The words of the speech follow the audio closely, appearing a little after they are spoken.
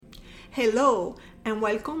Hello and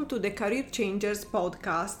welcome to the Career Changers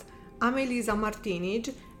podcast. I'm Elisa Martinez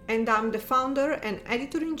and I'm the founder and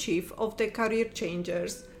editor-in-chief of the Career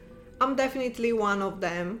Changers. I'm definitely one of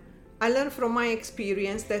them. I learned from my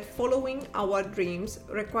experience that following our dreams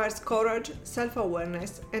requires courage,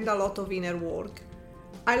 self-awareness, and a lot of inner work.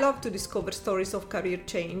 I love to discover stories of career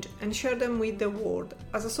change and share them with the world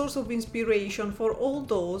as a source of inspiration for all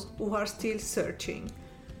those who are still searching.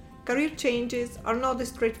 Career changes are not the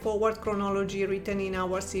straightforward chronology written in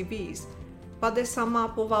our CVs, but the sum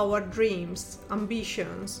up of our dreams,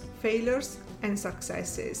 ambitions, failures, and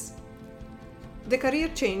successes. The Career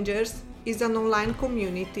Changers is an online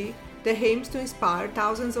community that aims to inspire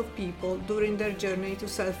thousands of people during their journey to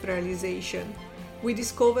self-realization. We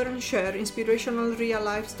discover and share inspirational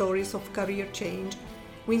real-life stories of career change.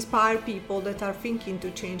 We inspire people that are thinking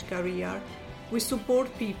to change career. We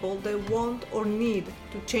support people that want or need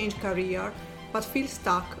to change career but feel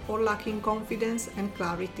stuck or lacking confidence and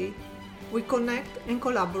clarity. We connect and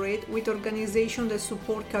collaborate with organizations that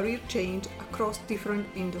support career change across different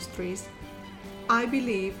industries. I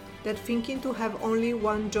believe that thinking to have only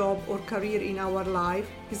one job or career in our life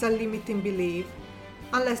is a limiting belief,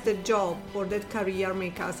 unless the job or that career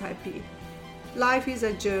make us happy. Life is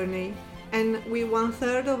a journey, and with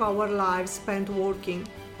 1/3 of our lives spent working,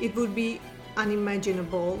 it would be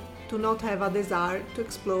unimaginable to not have a desire to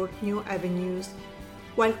explore new avenues.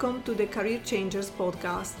 Welcome to the Career Changers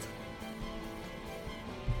podcast.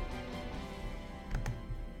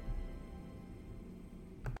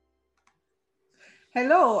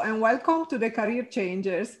 Hello and welcome to the Career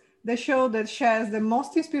Changers, the show that shares the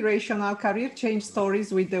most inspirational career change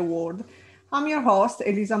stories with the world. I'm your host,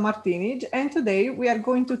 Elisa Martinez, and today we are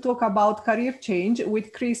going to talk about career change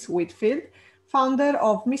with Chris Whitfield, founder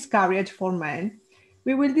of Miscarriage for Men.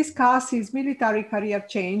 We will discuss his military career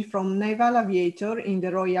change from naval aviator in the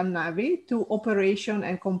Royal Navy to operation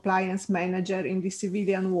and compliance manager in the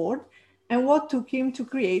civilian world, and what took him to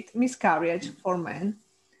create Miscarriage for Men.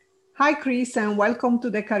 Hi, Chris, and welcome to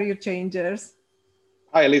the Career Changers.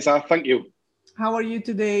 Hi, Elisa. Thank you. How are you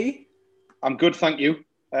today? I'm good, thank you.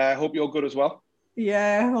 Hope you're good as well.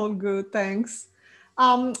 Yeah, all good, thanks.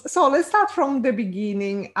 So let's start from the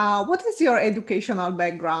beginning. What is your educational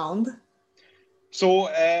background? So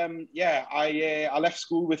I left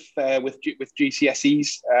school with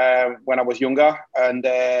GCSEs when I was younger, and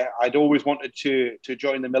I'd always wanted to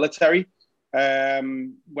join the military.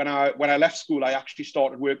 When I left school, I actually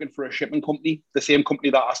started working for a shipping company, the same company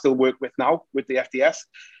that I still work with now, with the FDS.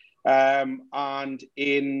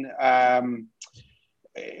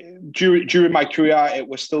 During my career, it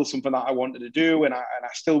was still something that I wanted to do, and I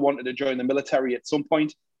still wanted to join the military at some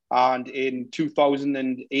point. And in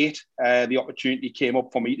 2008, the opportunity came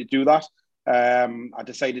up for me to do that. I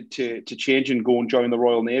decided to change and go and join the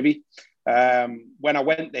Royal Navy. When I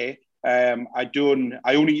went there, I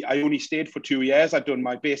only stayed for 2 years. I'd done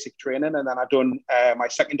my basic training, and then I'd done my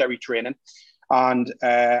secondary training. And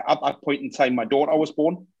at that point in time, my daughter was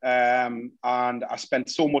born, and I spent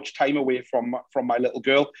so much time away from my little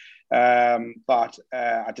girl that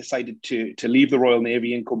I decided to leave the Royal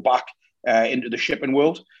Navy and come back into the shipping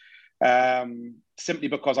world, simply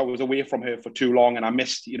because I was away from her for too long and I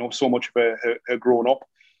missed, so much of her growing up.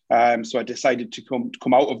 So I decided to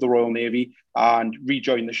come out of the Royal Navy and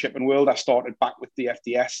rejoin the shipping world. I started back with the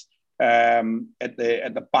FDS at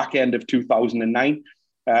the back end of 2009.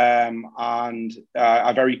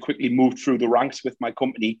 I very quickly moved through the ranks with my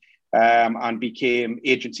company and became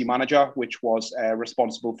agency manager, which was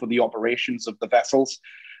responsible for the operations of the vessels.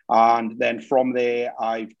 And then from there,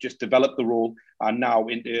 I've just developed the role and now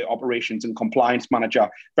into operations and compliance manager,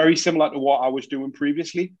 very similar to what I was doing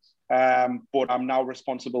previously. But I'm now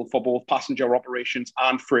responsible for both passenger operations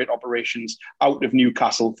and freight operations out of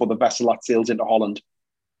Newcastle for the vessel that sails into Holland.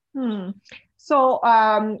 So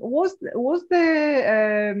was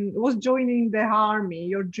joining the army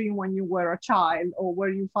your dream when you were a child, or were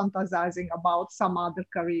you fantasizing about some other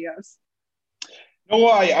careers? No,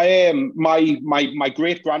 I am. My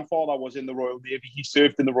great grandfather was in the Royal Navy. He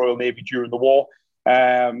served in the Royal Navy during the war,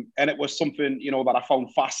 and it was something that I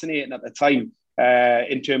found fascinating at the time.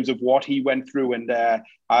 In terms of what he went through, and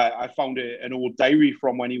I found an old diary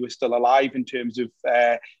from when he was still alive in terms of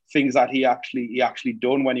things that he actually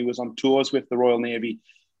done when he was on tours with the Royal Navy.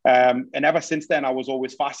 And ever since then, I was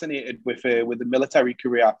always fascinated with the military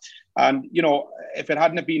career. And if it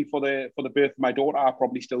hadn't have been for the birth of my daughter, I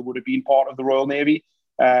probably still would have been part of the Royal Navy.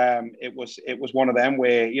 It was one of them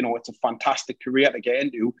where it's a fantastic career to get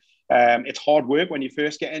into. It's hard work when you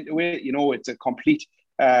first get into it. It's a complete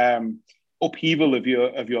upheaval of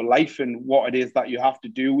your life and what it is that you have to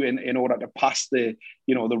do in order to pass the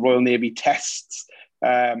Royal Navy tests.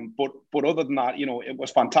 But other than that, it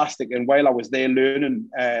was fantastic. And while I was there learning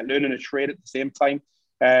a trade at the same time,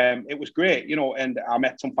 it was great, and I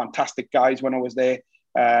met some fantastic guys when I was there,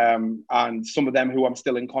 and some of them who I'm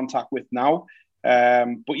still in contact with now.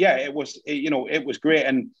 But yeah, it was great,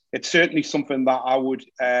 and it's certainly something that I would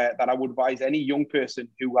advise any young person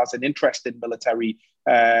who has an interest in military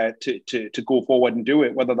to go forward and do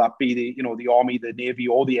it, whether that be the Army, the Navy,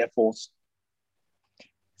 or the Air Force.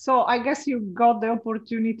 So I guess you got the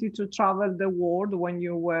opportunity to travel the world when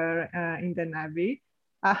you were in the Navy.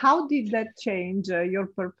 How did that change your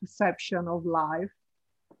perception of life?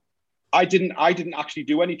 I didn't actually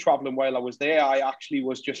do any traveling while I was there. I actually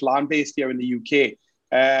was just land-based here in the UK.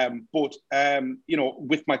 But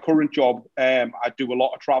with my current job, I do a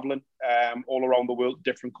lot of traveling all around the world,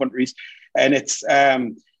 different countries, and it's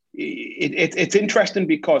interesting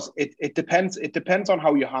because it depends on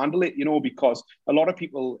how you handle it, because a lot of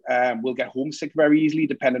people will get homesick very easily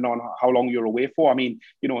depending on how long you're away for. I mean,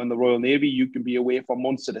 in the Royal Navy, you can be away for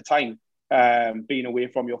months at a time, being away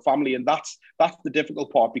from your family, and that's the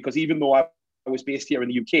difficult part, because even though I was based here in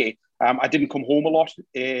the UK, I didn't come home a lot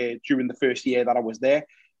during the first year that I was there.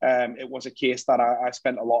 It was a case that I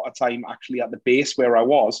spent a lot of time actually at the base where I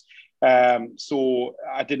was. So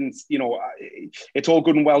I didn't, it's all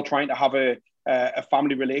good and well trying to have a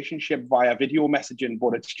family relationship via video messaging,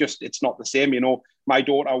 but it's not the same. My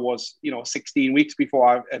daughter was, 16 weeks before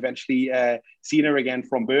I eventually seen her again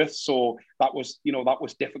from birth. So that was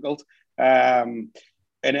difficult. And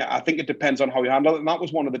I think it depends on how you handle it. And that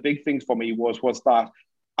was one of the big things for me was that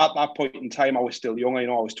at that point in time, I was still young. I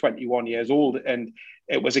was 21 years old, and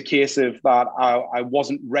it was a case of that I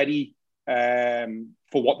wasn't ready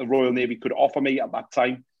for what the Royal Navy could offer me at that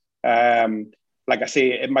time. Like I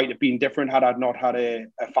say, it might have been different had I not had a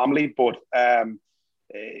family, but at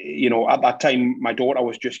that time, my daughter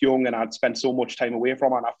was just young, and I'd spent so much time away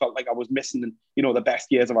from her, and I felt like I was missing, the best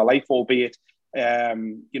years of my life, albeit, I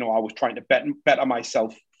was trying to better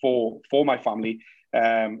myself for my family.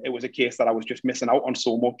 It was a case that I was just missing out on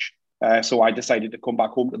so much. So I decided to come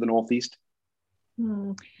back home to the Northeast.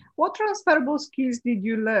 What transferable skills did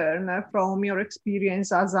you learn from your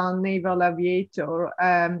experience as a naval aviator,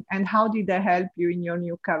 and how did they help you in your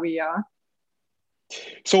new career?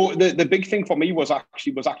 So the big thing for me was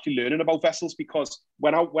actually learning about vessels, because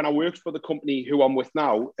when I worked for the company who I'm with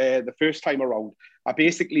now, the first time around, I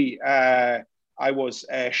basically I was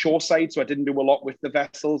shoreside, so I didn't do a lot with the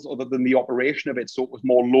vessels other than the operation of it. So it was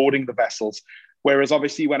more loading the vessels. Whereas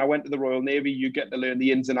obviously when I went to the Royal Navy, you get to learn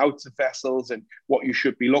the ins and outs of vessels and what you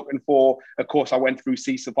should be looking for. Of course, I went through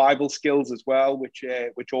sea survival skills as well,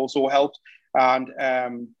 which also helped. And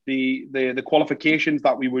the qualifications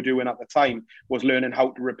that we were doing at the time was learning how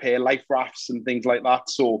to repair life rafts and things like that.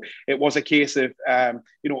 So it was a case of,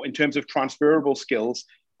 in terms of transferable skills,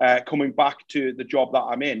 coming back to the job that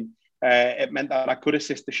I'm in, it meant that I could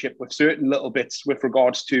assist the ship with certain little bits with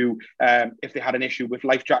regards to if they had an issue with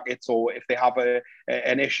life jackets, or if they have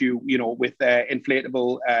an issue, with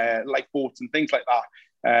inflatable lifeboats and things like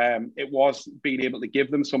that. It was being able to give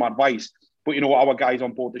them some advice. But, our guys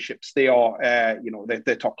on board the ships, they are,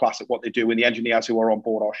 they're top class at what they do. And the engineers who are on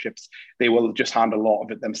board our ships, they will just handle a lot of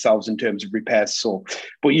it themselves in terms of repairs. So,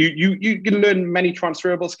 but you can learn many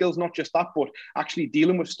transferable skills, not just that, but actually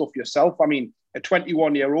dealing with stuff yourself. I mean, at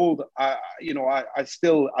 21-year-old,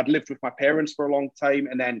 I'd lived with my parents for a long time,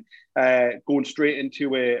 and then going straight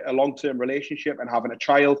into a long-term relationship and having a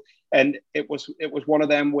child. And it was one of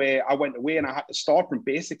them where I went away and I had to start from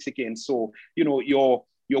basics again. So,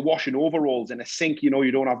 you're washing overalls in a sink, you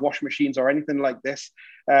don't have wash machines or anything like this.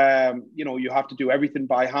 You have to do everything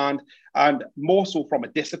by hand, and more so from a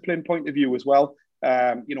discipline point of view as well.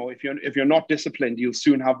 If you're not disciplined, you'll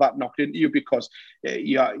soon have that knocked into you, because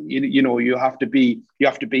you have to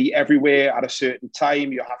be everywhere at a certain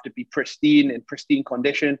time. You have to be in pristine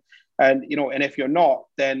condition. And if you're not,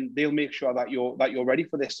 then they'll make sure that you're ready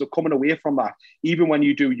for this. So coming away from that, even when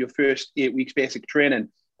you do your first 8 weeks basic training,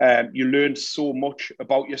 you learn so much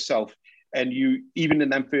about yourself, and even in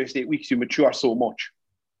them first 8 weeks, you mature so much.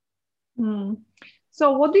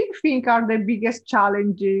 So what do you think are the biggest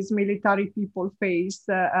challenges military people face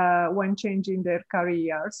when changing their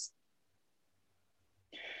careers?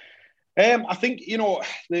 I think,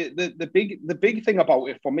 the big thing about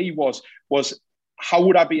it for me was how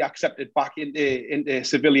would I be accepted back into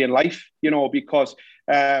civilian life? Because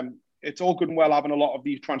it's all good and well having a lot of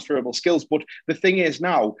these transferable skills. But the thing is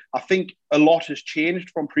now, I think a lot has changed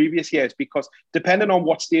from previous years, because depending on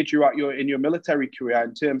what stage you're at in your military career,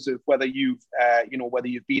 in terms of whether whether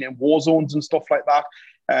you've been in war zones and stuff like that,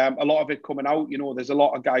 a lot of it coming out, there's a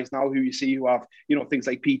lot of guys now who you see who have, things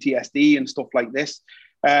like PTSD and stuff like this.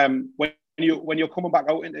 When you're coming back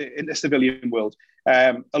out in the civilian world,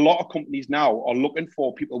 a lot of companies now are looking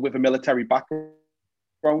for people with a military background.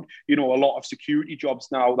 A lot of security jobs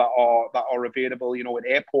now that are available, in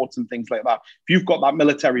airports and things like that. If you've got that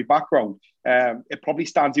military background, it probably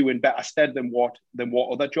stands you in better stead than what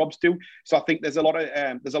other jobs do. So I think there's a lot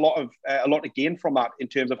to gain from that, in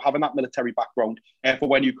terms of having that military background for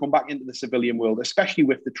when you come back into the civilian world, especially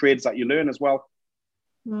with the trades that you learn as well.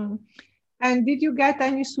 Mm. And did you get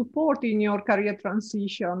any support in your career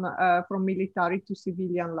transition from military to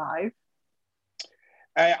civilian life?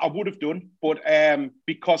 I would have done, but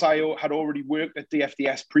because I had already worked at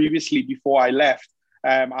DFDS previously before I left,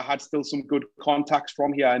 I had still some good contacts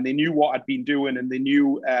from here, and they knew what I'd been doing, and they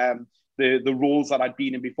knew the roles that I'd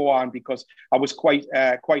been in beforehand, because I was quite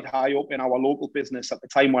high up in our local business at the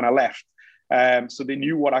time when I left. So they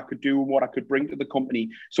knew what I could do and what I could bring to the company.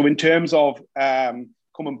 So in terms of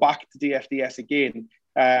coming back to DFDS again,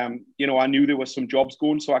 I knew there was some jobs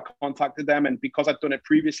going, so I contacted them, and because I'd done it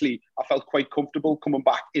previously, I felt quite comfortable coming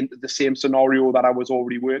back into the same scenario that I was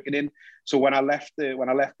already working in. So when I left the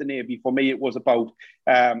Navy, for me, it was about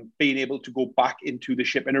being able to go back into the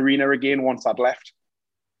shipping arena again once I'd left.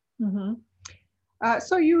 Mm-hmm.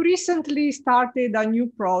 So you recently started a new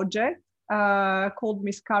project called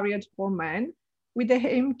Miscarriage for Men, with the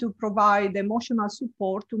aim to provide emotional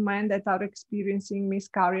support to men that are experiencing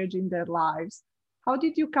miscarriage in their lives. How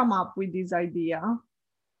did you come up with this idea?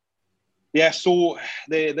 Yeah, so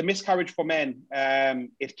the Miscarriage for Men,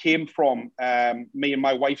 it came from me and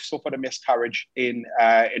my wife suffered a miscarriage in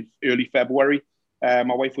early February. My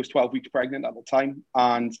wife was 12 weeks pregnant at the time,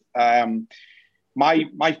 and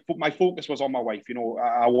my focus was on my wife.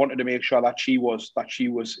 I wanted to make sure that she was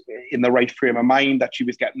in the right frame of mind, that she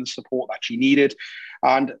was getting the support that she needed,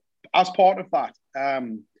 and as part of that,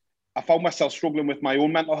 I found myself struggling with my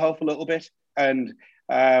own mental health a little bit. And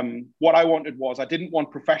what I wanted was, I didn't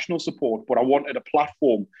want professional support, but I wanted a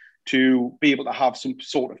platform to be able to have some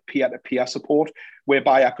sort of peer-to-peer support,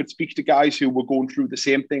 whereby I could speak to guys who were going through the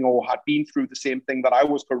same thing, or had been through the same thing that I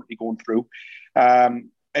was currently going through.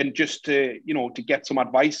 And just to get some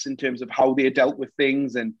advice in terms of how they dealt with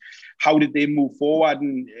things and how did they move forward,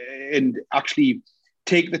 and actually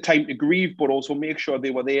take the time to grieve, but also make sure they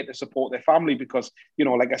were there to support their family. Because,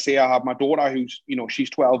 like I say, I have my daughter who's, she's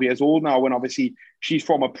 12 years old now, and obviously she's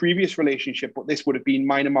from a previous relationship, but this would have been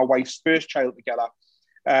mine and my wife's first child together.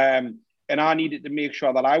 And I needed to make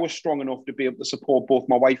sure that I was strong enough to be able to support both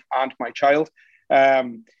my wife and my child.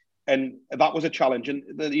 And that was a challenge. And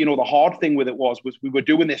the hard thing with it was we were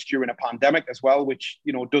doing this during a pandemic as well, which,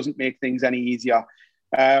 doesn't make things any easier.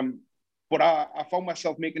 But I found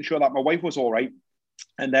myself making sure that my wife was all right.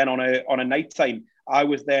 And then on a night time, I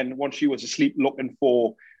was then, once she was asleep, looking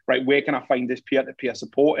for, right, where can I find this peer-to-peer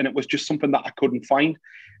support? And it was just something that I couldn't find.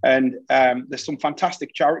 And there's some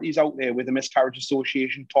fantastic charities out there with the Miscarriage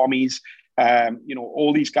Association, Tommy's,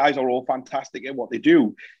 all these guys are all fantastic at what they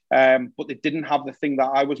do. But they didn't have the thing that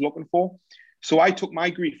I was looking for. So I took my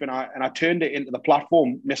grief and I turned it into the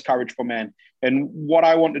platform Miscarriage for Men. And what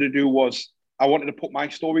I wanted to do was, I wanted to put my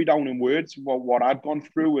story down in words, what I'd gone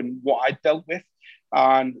through and what I'd dealt with.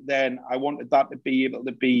 And then I wanted that to be able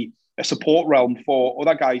to be a support realm for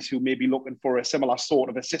other guys who may be looking for a similar sort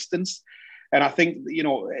of assistance. And I think,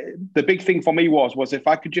 the big thing for me was if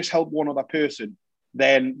I could just help one other person,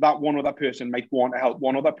 then that one other person might want to help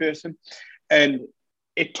one other person. And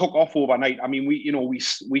it took off overnight. I mean,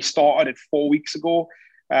 we started it 4 weeks ago.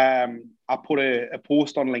 I put a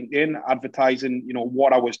post on LinkedIn advertising,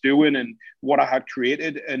 what I was doing and what I had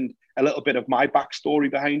created and a little bit of my backstory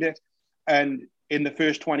behind it. And in the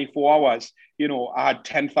first 24 hours, I had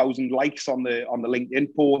 10,000 likes on the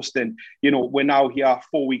LinkedIn post, and we're now here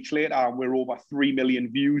 4 weeks later, and we're over 3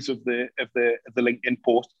 million views of the LinkedIn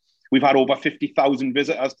post. We've had over 50,000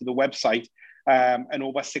 visitors to the website, and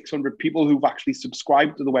over 600 people who've actually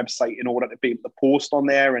subscribed to the website in order to be able to post on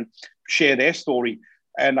there and share their story.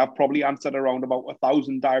 And I've probably answered around about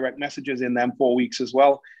 1,000 direct messages in them 4 weeks as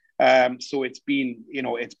well. So it's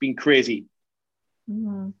been crazy.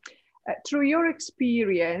 Mm-hmm. Through your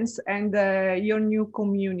experience and your new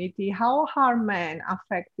community, how are men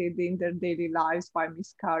affected in their daily lives by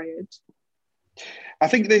miscarriage? I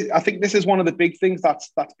think this is one of the big things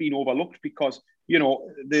that's been overlooked, because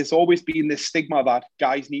there's always been this stigma that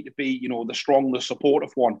guys need to be the strong, the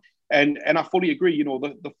supportive one, And I fully agree,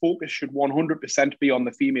 the focus should 100% be on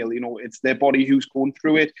the female. It's their body who's going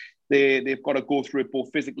through it. They've got to go through it both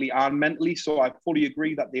physically and mentally. So I fully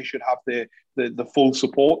agree that they should have the full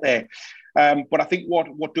support there. But I think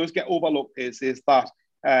what does get overlooked is that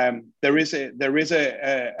there is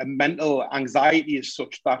a mental anxiety as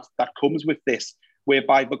such that comes with this,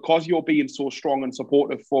 whereby because you're being so strong and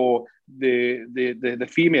supportive for the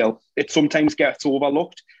female, it sometimes gets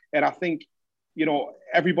overlooked. And I think,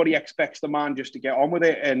 everybody expects the man just to get on with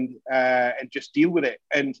it and just deal with it.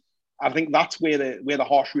 And I think that's where the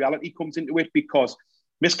harsh reality comes into it, because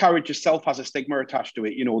miscarriage itself has a stigma attached to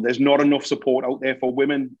it. There's not enough support out there for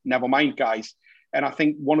women, never mind guys. And I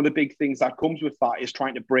think one of the big things that comes with that is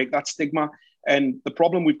trying to break that stigma. And the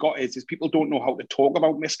problem we've got is people don't know how to talk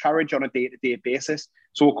about miscarriage on a day-to-day basis.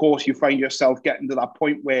 So, of course, you find yourself getting to that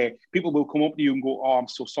point where people will come up to you and go, "Oh, I'm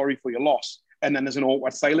so sorry for your loss." And then there's an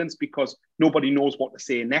awkward silence because nobody knows what to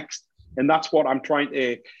say next. And that's what I'm trying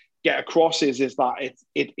to get across is that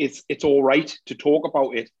it's all right to talk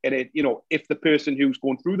about it. And if the person who's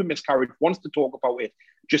going through the miscarriage wants to talk about it,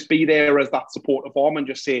 just be there as that supportive arm and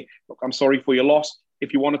just say, "Look, I'm sorry for your loss.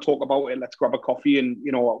 If you want to talk about it, let's grab a coffee and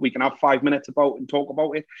we can have 5 minutes and talk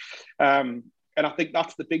about it." And I think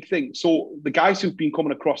that's the big thing. So the guys who've been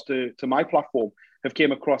coming across to my platform have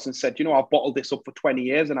came across and said, I've bottled this up for 20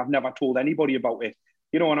 years and I've never told anybody about it.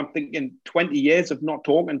 And I'm thinking 20 years of not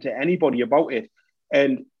talking to anybody about it.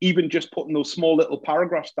 And even just putting those small little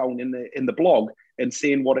paragraphs down in the blog and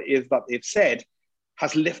saying what it is that they've said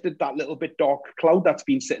has lifted that little bit dark cloud that's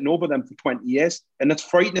been sitting over them for 20 years. And it's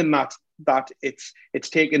frightening that it's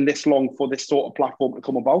taken this long for this sort of platform to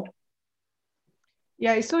come about.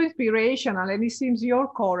 Yeah, it's so inspirational, and it seems your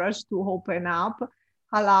courage to open up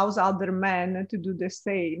allows other men to do the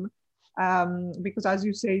same. Because as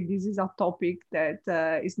you say, this is a topic that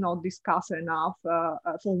is not discussed enough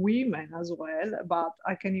for women as well, but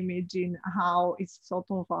I can imagine how it's sort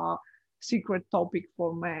of a secret topic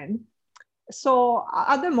for men. So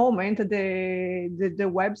at the moment,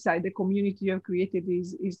 the website, the community you have created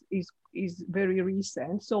is very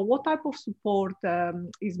recent. So what type of support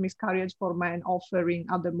is Miscarriage for Men offering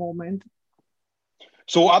at the moment?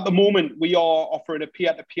 So at the moment, we are offering a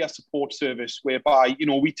peer-to-peer support service whereby,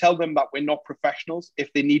 we tell them that we're not professionals.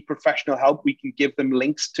 If they need professional help, we can give them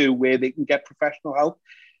links to where they can get professional help.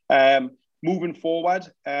 Moving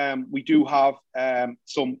forward, we do have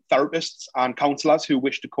some therapists and counsellors who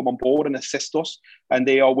wish to come on board and assist us, and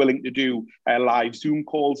they are willing to do live Zoom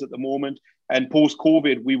calls at the moment. And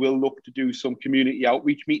post-COVID, we will look to do some community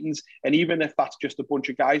outreach meetings. And even if that's just a bunch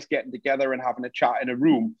of guys getting together and having a chat in a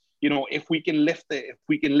room, if we can lift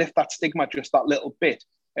that stigma just that little bit,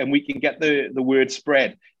 and we can get the word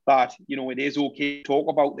spread that, it is okay to talk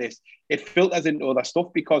about this, it filters into other stuff,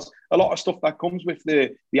 because a lot of stuff that comes with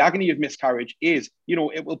the agony of miscarriage is,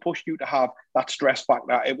 it will push you to have that stress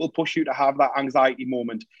factor. It will push you to have that anxiety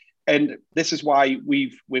moment. And this is why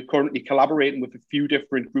we're currently collaborating with a few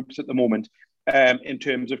different groups at the moment, in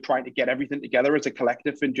terms of trying to get everything together as a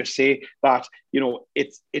collective and just say that,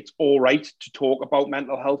 it's all right to talk about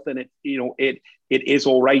mental health, and it is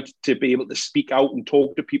all right to be able to speak out and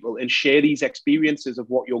talk to people and share these experiences of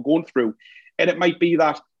what you're going through. And it might be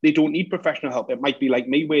that they don't need professional help. It might be like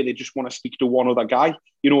me, where they just want to speak to one other guy,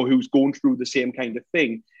 who's going through the same kind of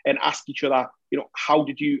thing, and ask each other, how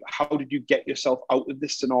did you get yourself out of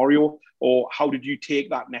this scenario, or how did you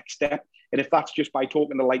take that next step? And if that's just by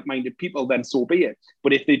talking to like-minded people, then so be it.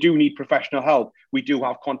 But if they do need professional help, we do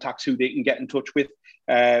have contacts who they can get in touch with,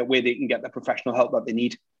 where they can get the professional help that they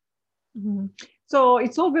need. Mm-hmm. So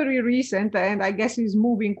it's all very recent, and I guess it's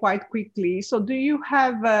moving quite quickly. So do you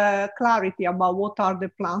have clarity about what are the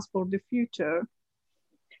plans for the future?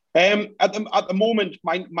 At the moment,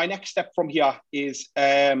 my next step from here is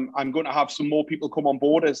I'm going to have some more people come on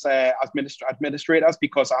board as administrators,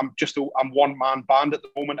 because I'm one-man band at the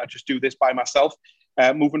moment. I just do this by myself.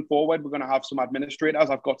 Moving forward, we're going to have some administrators.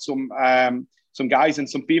 I've got some guys and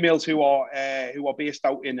some females who are based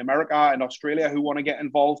out in America and Australia who want to get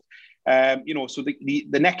involved. So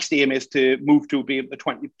the next aim is to move to be a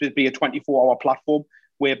 24-hour platform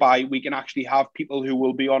whereby we can actually have people who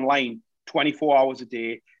will be online 24 hours a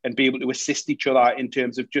day and be able to assist each other in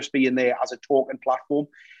terms of just being there as a talking platform.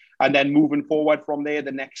 And then moving forward from there,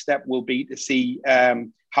 the next step will be to see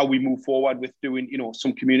how we move forward with doing,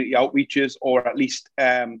 some community outreaches, or at least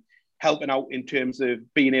helping out in terms of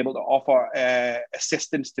being able to offer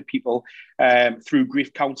assistance to people through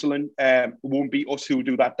grief counselling. It won't be us who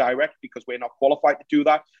do that direct, because we're not qualified to do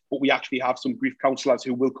that, but we actually have some grief counsellors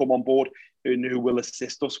who will come on board and who will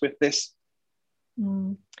assist us with this.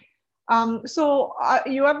 Mm. So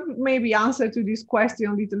you have maybe answered to this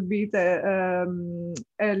question a little bit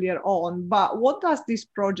earlier on, but what does this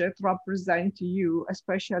project represent to you,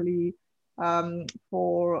 especially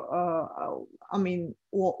for,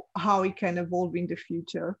 how it can evolve in the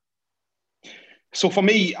future? So for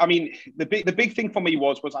me, I mean, the big thing for me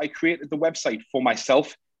was I created the website for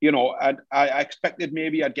myself. You know, and I expected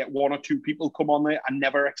maybe I'd get 1 or 2 people come on there. I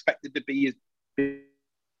never expected to be as big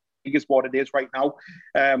as what it is right now.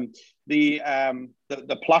 The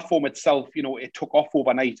platform itself, you know, it took off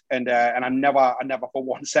overnight, and I never for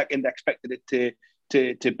 1 second expected it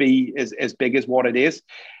to be as big as what it is.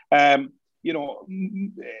 You know,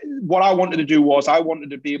 what I wanted to do was I wanted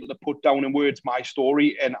to be able to put down in words my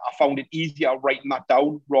story, and I found it easier writing that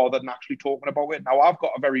down rather than actually talking about it. Now I've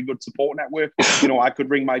got a very good support network. You know, I could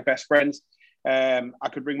ring my best friends. I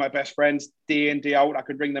could ring my best friends day in, day out. I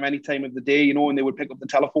could ring them any time of the day, you know, and they would pick up the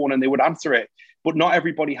telephone and they would answer it. But not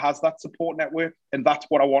everybody has that support network, and that's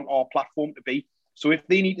what I want our platform to be. So if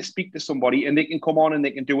they need to speak to somebody, and they can come on and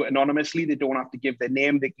they can do it anonymously, they don't have to give their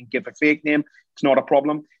name, they can give a fake name, it's not a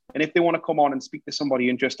problem. And if they want to come on and speak to somebody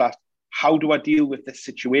and just ask, how do I deal with this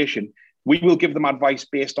situation? We will give them advice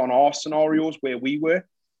based on our scenarios where we were.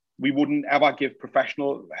 We wouldn't ever give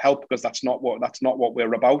professional help because that's not what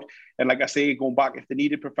we're about. And like I say, going back, if they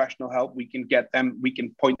needed professional help, we can get them, we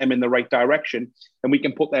can point them in the right direction, and we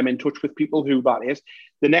can put them in touch with people who that is.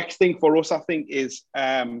 The next thing for us, I think, is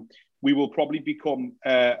we will probably become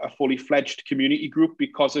a fully fledged community group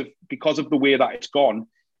because of the way that it's gone.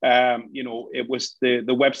 You know, it was the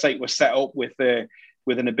website was set up with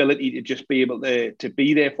an ability to just be able to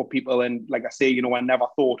be there for people. And like I say, you know, I never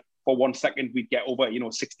thought for 1 second we'd get over, you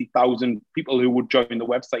know, 60,000 people who would join the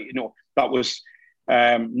website. You know, that was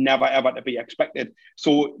never ever to be expected.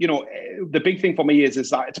 So, you know, the big thing for me is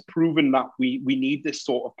that it's proven that we need this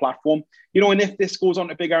sort of platform, you know, and if this goes on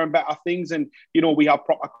to bigger and better things, and, you know, we have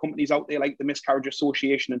proper companies out there like the Miscarriage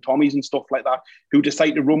Association and Tommy's and stuff like that who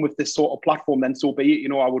decide to run with this sort of platform, then so be it. You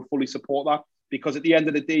know, I would fully support that, because at the end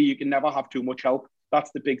of the day, you can never have too much help.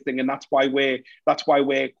 That's the big thing. And that's why we're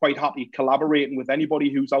quite happy collaborating with anybody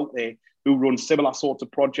who's out there who runs similar sorts of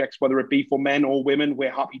projects, whether it be for men or women. We're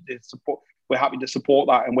happy to support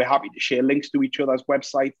that, and we're happy to share links to each other's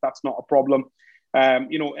websites. That's not a problem.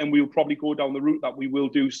 You know, and we'll probably go down the route that we will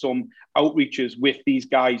do some outreaches with these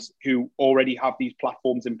guys who already have these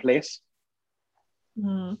platforms in place.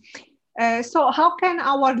 Mm. So how can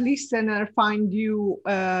our listener find you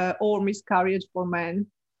or Miscarriage for Men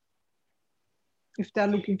if they're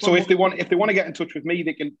looking for? So if they want to get in touch with me,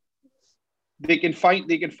 they can find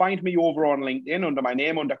me over on LinkedIn under my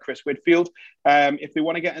name, under Chris Whitfield. If they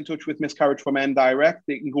want to get in touch with Miscarriage for Men direct,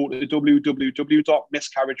 they can go to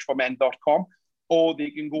www.miscarriageformen.com, or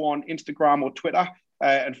they can go on Instagram or Twitter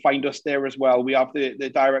and find us there as well. We have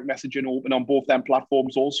the direct messaging open on both them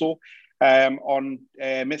platforms also. On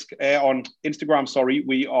Instagram,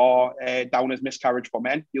 we are down as Miscarriage for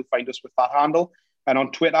Men. You'll find us with that handle. And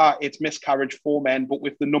on Twitter, it's Miscarriage for Men, but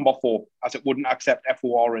with the number 4, as it wouldn't accept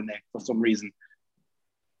FOR in there for some reason.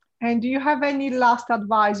 And do you have any last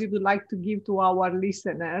advice you would like to give to our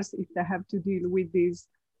listeners if they have to deal with this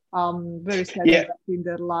very sad event in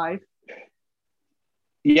their life?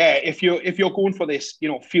 Yeah, if you're going for this, you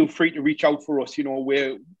know, feel free to reach out for us. You know,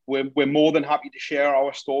 we're more than happy to share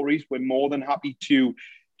our stories. We're more than happy to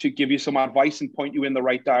give you some advice and point you in the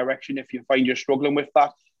right direction if you find you're struggling with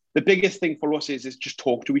that. The biggest thing for us is just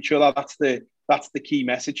talk to each other. That's the key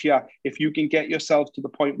message here. If you can get yourself to the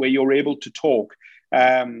point where you're able to talk,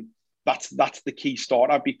 that's the key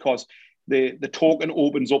starter, because the talking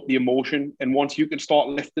opens up the emotion. And once you can start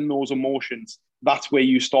lifting those emotions, that's where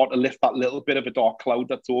you start to lift that little bit of a dark cloud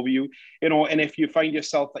that's over you. You know, and if you find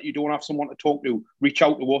yourself that you don't have someone to talk to, reach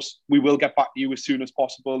out to us. We will get back to you as soon as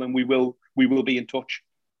possible, and we will be in touch.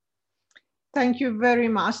 Thank you very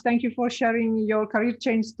much. Thank you for sharing your career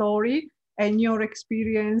change story and your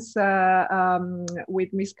experience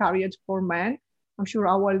with Miscarriage for Men. I'm sure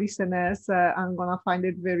our listeners are going to find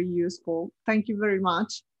it very useful. Thank you very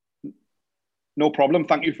much. No problem.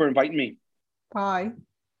 Thank you for inviting me. Bye.